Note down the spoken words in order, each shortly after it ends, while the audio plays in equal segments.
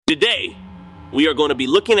Today, we are going to be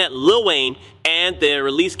looking at Lil Wayne and their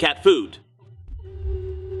release Cat Food.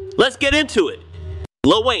 Let's get into it.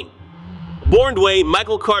 Lil Wayne, born Dwayne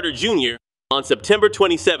Michael Carter Jr. on September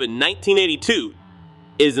 27, 1982,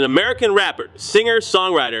 is an American rapper, singer,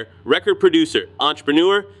 songwriter, record producer,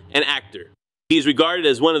 entrepreneur, and actor. He is regarded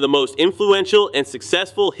as one of the most influential and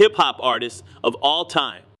successful hip-hop artists of all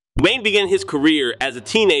time. Wayne began his career as a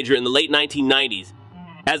teenager in the late 1990s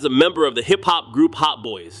as a member of the hip-hop group Hot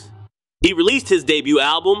Boys. He released his debut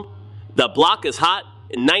album, The Block Is Hot,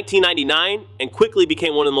 in 1999 and quickly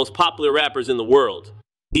became one of the most popular rappers in the world.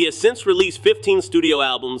 He has since released 15 studio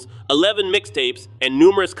albums, 11 mixtapes, and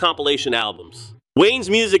numerous compilation albums. Wayne's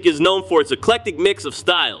music is known for its eclectic mix of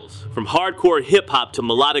styles, from hardcore hip-hop to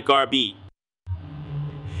melodic R&B.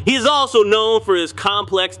 He is also known for his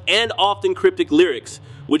complex and often cryptic lyrics,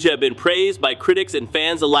 which have been praised by critics and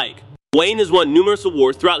fans alike. Wayne has won numerous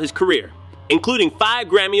awards throughout his career, including 5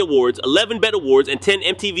 Grammy Awards, 11 BET Awards, and 10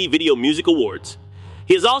 MTV Video Music Awards.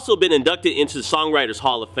 He has also been inducted into the Songwriters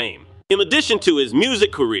Hall of Fame. In addition to his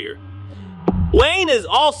music career, Wayne is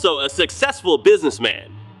also a successful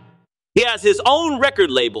businessman. He has his own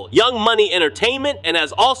record label, Young Money Entertainment, and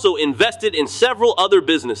has also invested in several other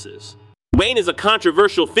businesses. Wayne is a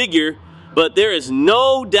controversial figure, but there is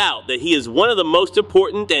no doubt that he is one of the most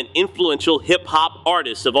important and influential hip-hop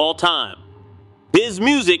artists of all time. His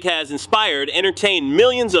music has inspired and entertained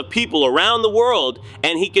millions of people around the world,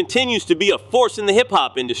 and he continues to be a force in the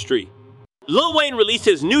hip-hop industry. Lil Wayne released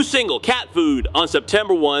his new single, Cat Food, on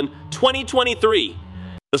September 1, 2023.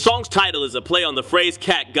 The song's title is a play on the phrase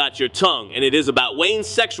 "cat got your tongue," and it is about Wayne's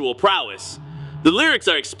sexual prowess. The lyrics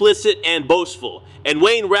are explicit and boastful, and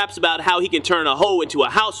Wayne raps about how he can turn a hoe into a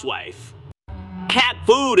housewife. Cat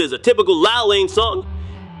Food is a typical Lil Wayne song,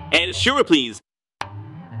 and it's sure to please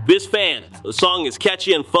his fans. The song is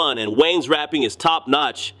catchy and fun, and Wayne's rapping is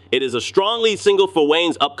top-notch. It is a strong lead single for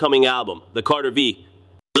Wayne's upcoming album, The Carter V.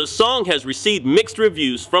 The song has received mixed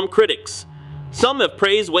reviews from critics. Some have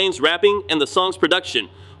praised Wayne's rapping and the song's production,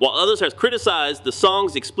 while others have criticized the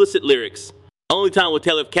song's explicit lyrics. Only time will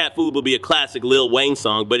tell if Cat Food will be a classic Lil Wayne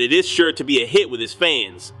song, but it is sure to be a hit with his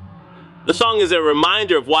fans. The song is a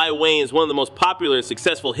reminder of why Wayne is one of the most popular and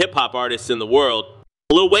successful hip-hop artists in the world.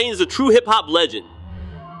 Lil Wayne is a true hip-hop legend.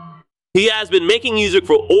 He has been making music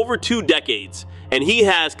for over 2 decades, and he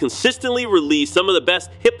has consistently released some of the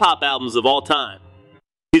best hip-hop albums of all time.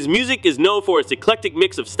 His music is known for its eclectic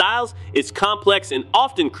mix of styles, its complex and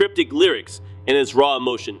often cryptic lyrics, and its raw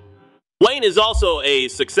emotion. Wayne is also a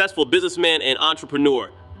successful businessman and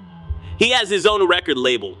entrepreneur. He has his own record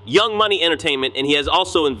label, Young Money Entertainment, and he has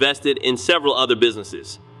also invested in several other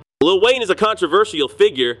businesses. Lil Wayne is a controversial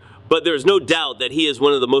figure, but there's no doubt that he is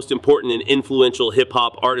one of the most important and influential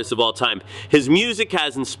hip-hop artists of all time. His music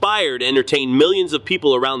has inspired and entertained millions of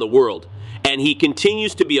people around the world, and he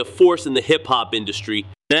continues to be a force in the hip-hop industry.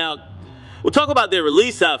 Now, we'll talk about their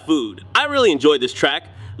release, Cat Food. I really enjoyed this track.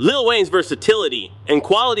 Lil Wayne's versatility and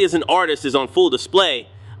quality as an artist is on full display.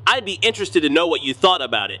 I'd be interested to know what you thought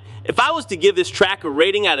about it. If I was to give this track a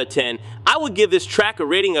rating out of 10, I would give this track a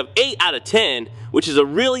rating of 8 out of 10, which is a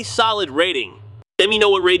really solid rating. Let me know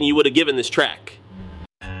what rating you would have given this track.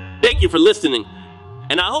 Thank you for listening,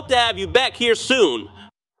 and I hope to have you back here soon.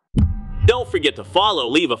 Don't forget to follow,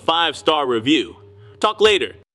 leave a 5-star review. Talk later.